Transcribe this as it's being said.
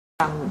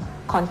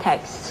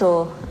contacts,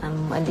 so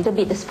I'm a little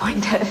bit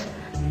disappointed.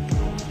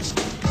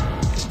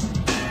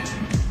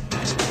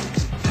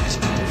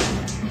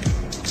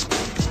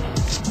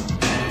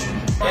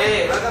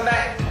 Hey, welcome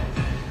back.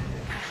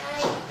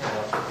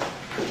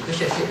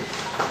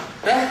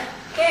 Hi.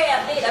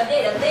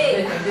 Okay,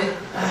 update.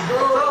 So,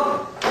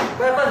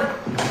 what happened?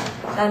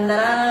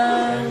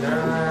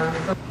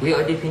 We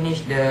already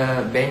finished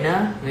the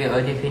banner, we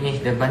already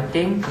finished the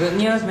bunting. Good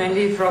news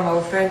mainly from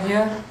our friend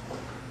here.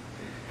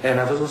 And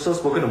I've also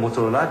spoken to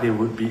Motorola. They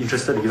would be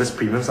interested to give us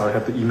premiums. I'll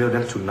have to email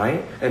them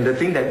tonight. And the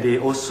thing that they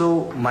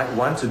also might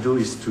want to do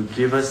is to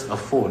give us a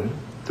phone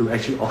to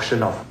actually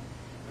auction off.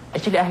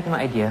 Actually, I have no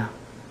idea.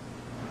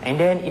 And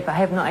then if I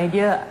have no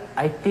idea,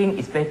 I think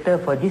it's better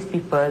for these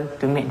people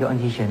to make their own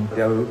decision.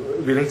 They are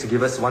willing to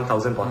give us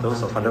 1,000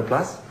 bottles of 100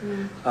 plus.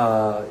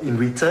 In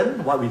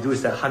return, what we do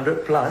is that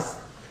 100 plus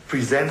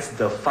presents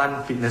the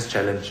Fun Fitness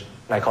Challenge.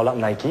 I call up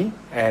Nike,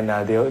 and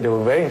they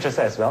were very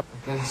interested as well.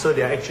 So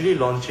they are actually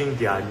launching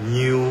their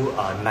new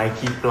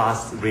Nike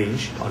Plus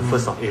range on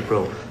 1st of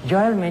April.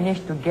 Joel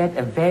managed to get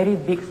a very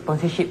big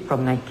sponsorship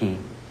from Nike.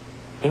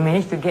 He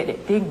managed to get that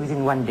thing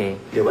within 1 day.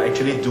 They will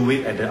actually do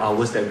it at the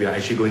hours that we are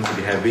actually going to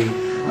be having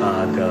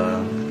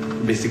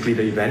basically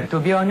the event. To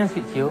be honest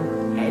with you,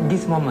 at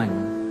this moment,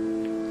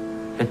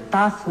 the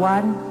task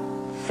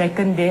 1,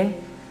 second day,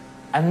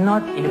 I'm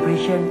not in a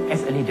position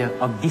as a leader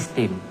of this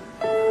team.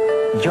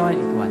 Joel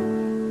is one.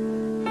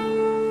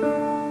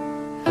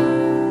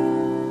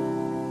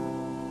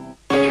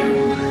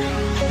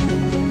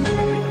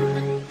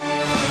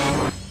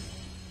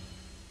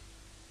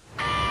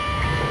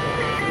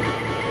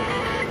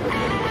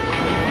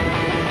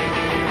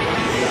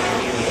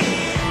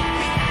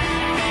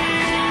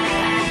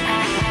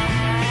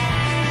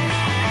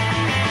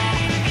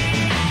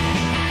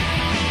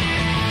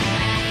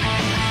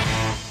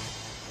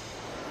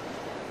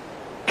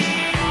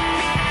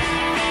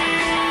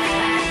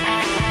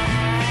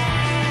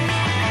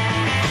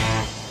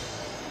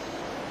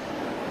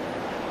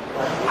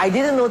 I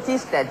didn't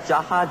notice that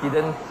Jaha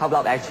didn't help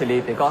out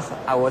actually because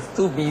I was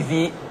too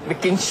busy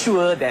making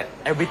sure that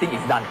everything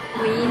is done.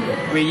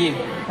 Wei Yin.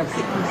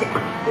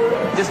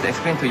 Just to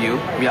explain to you,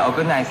 we are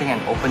organizing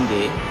an open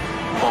day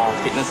for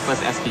Fitness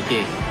First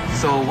SPK.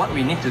 So what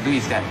we need to do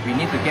is that we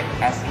need to get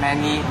as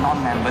many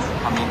non-members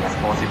coming as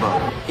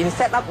possible. In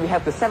setup, we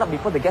have to set up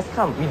before the guests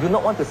come. We do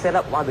not want to set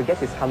up while the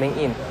guest is coming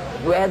in.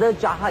 Whether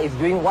Jaha is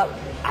doing what,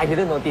 I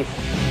didn't notice.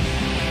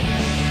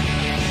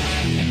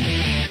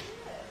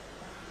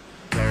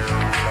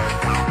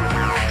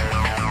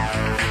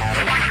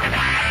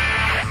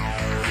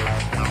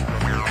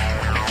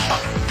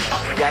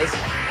 Guys,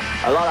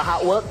 a lot of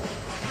hard work,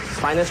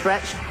 final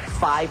stretch,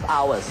 5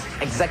 hours.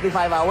 Exactly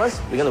 5 hours,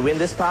 we're going to win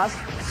this pass.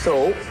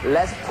 So,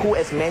 let's pull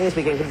as many as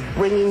we can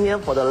bring in here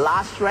for the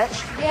last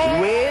stretch.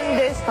 Yay. Win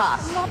this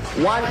pass.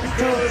 1, 2,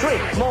 3,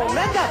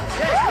 momentum!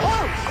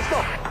 Oh, let's go!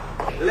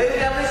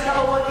 Ladies and gentlemen, please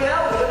come over here.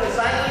 We're going to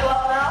sign you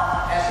up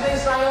now. As soon as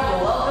you sign up,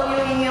 we'll welcome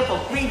you in here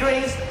for free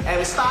drinks, and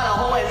we start our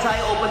whole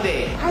entire open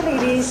day. Hi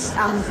ladies,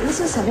 this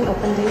is having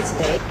open day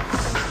today.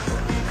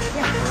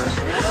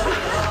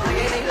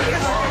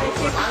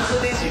 Answer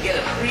this, you get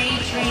a free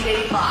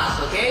 3-day pass,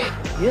 okay?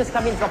 You just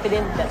come in, drop it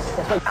in, that's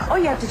what... All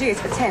you have to do is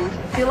attend,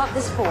 fill up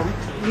this form.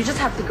 You just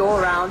have to go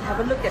around, have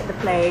a look at the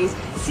place,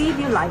 see if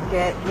you like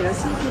it,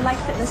 see if you like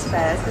Fitness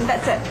First, and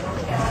that's it.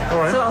 All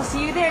right. So I'll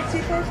see you there at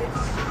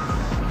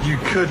 2:30. You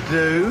could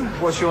do.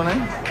 What's your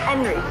name?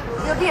 Henry.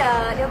 There'll be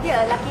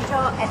a lucky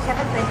draw at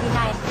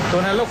 7:29.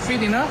 Don't I look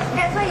fit enough?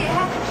 That's why you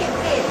have to keep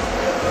fit.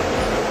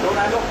 Don't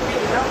I look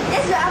fit enough?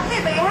 Yes, you are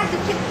fit, but you have to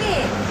keep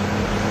fit.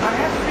 I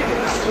have fit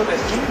enough so that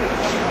you can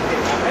keep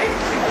fit, right?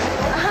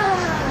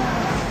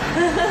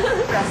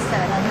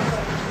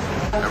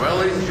 Well,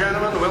 ladies and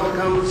gentlemen,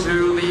 welcome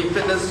to the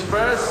Fitness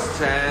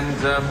First. And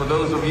for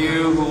those of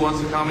you who want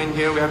to come in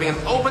here, we're having an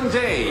open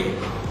day.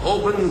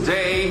 Open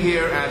day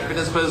here at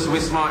Fitness First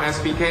Wisma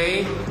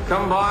SPK.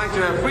 Come by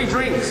to have free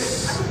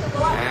drinks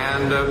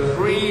and a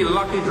free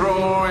lucky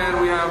draw.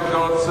 And we have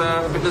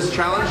got Fitness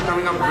Challenge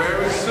coming up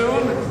very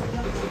soon.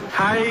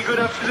 Hi, good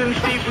afternoon,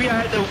 Steve. We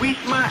are at the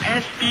Wisma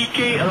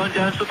SPK along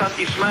Jalan Sultan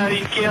Ismail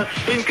in KL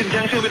in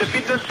conjunction with the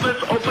Fitness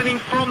First opening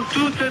from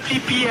 2:30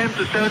 p.m.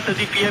 to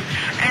 7:30 p.m.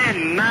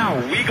 And now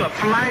we got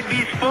Fly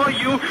Beats for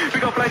you. We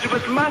got Fly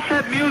Troopers Must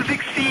Have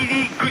Music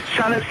CD, Good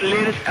Charlotte's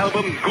latest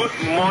album, Good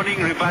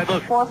Morning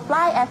Revival. For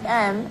Fly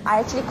FM,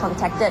 I actually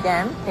contacted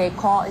them. They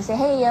called and said,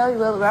 hey,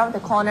 we're around the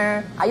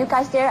corner. Are you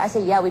guys there? I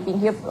said, yeah, we've been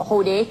here for the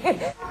whole day.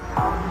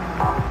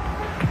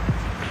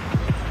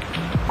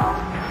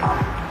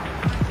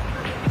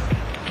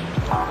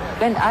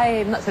 When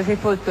I am not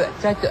successful to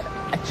try to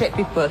attract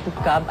people to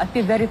come, I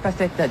feel very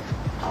frustrated.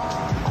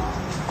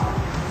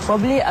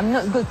 Probably I'm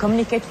not good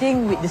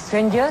communicating with the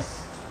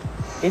strangers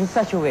in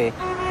such a way.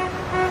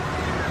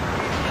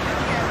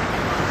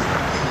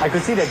 I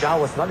could see that Jaha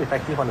was not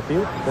effective on the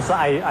field. So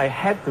I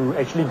had to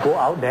actually go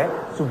out there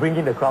to bring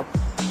in the crowd.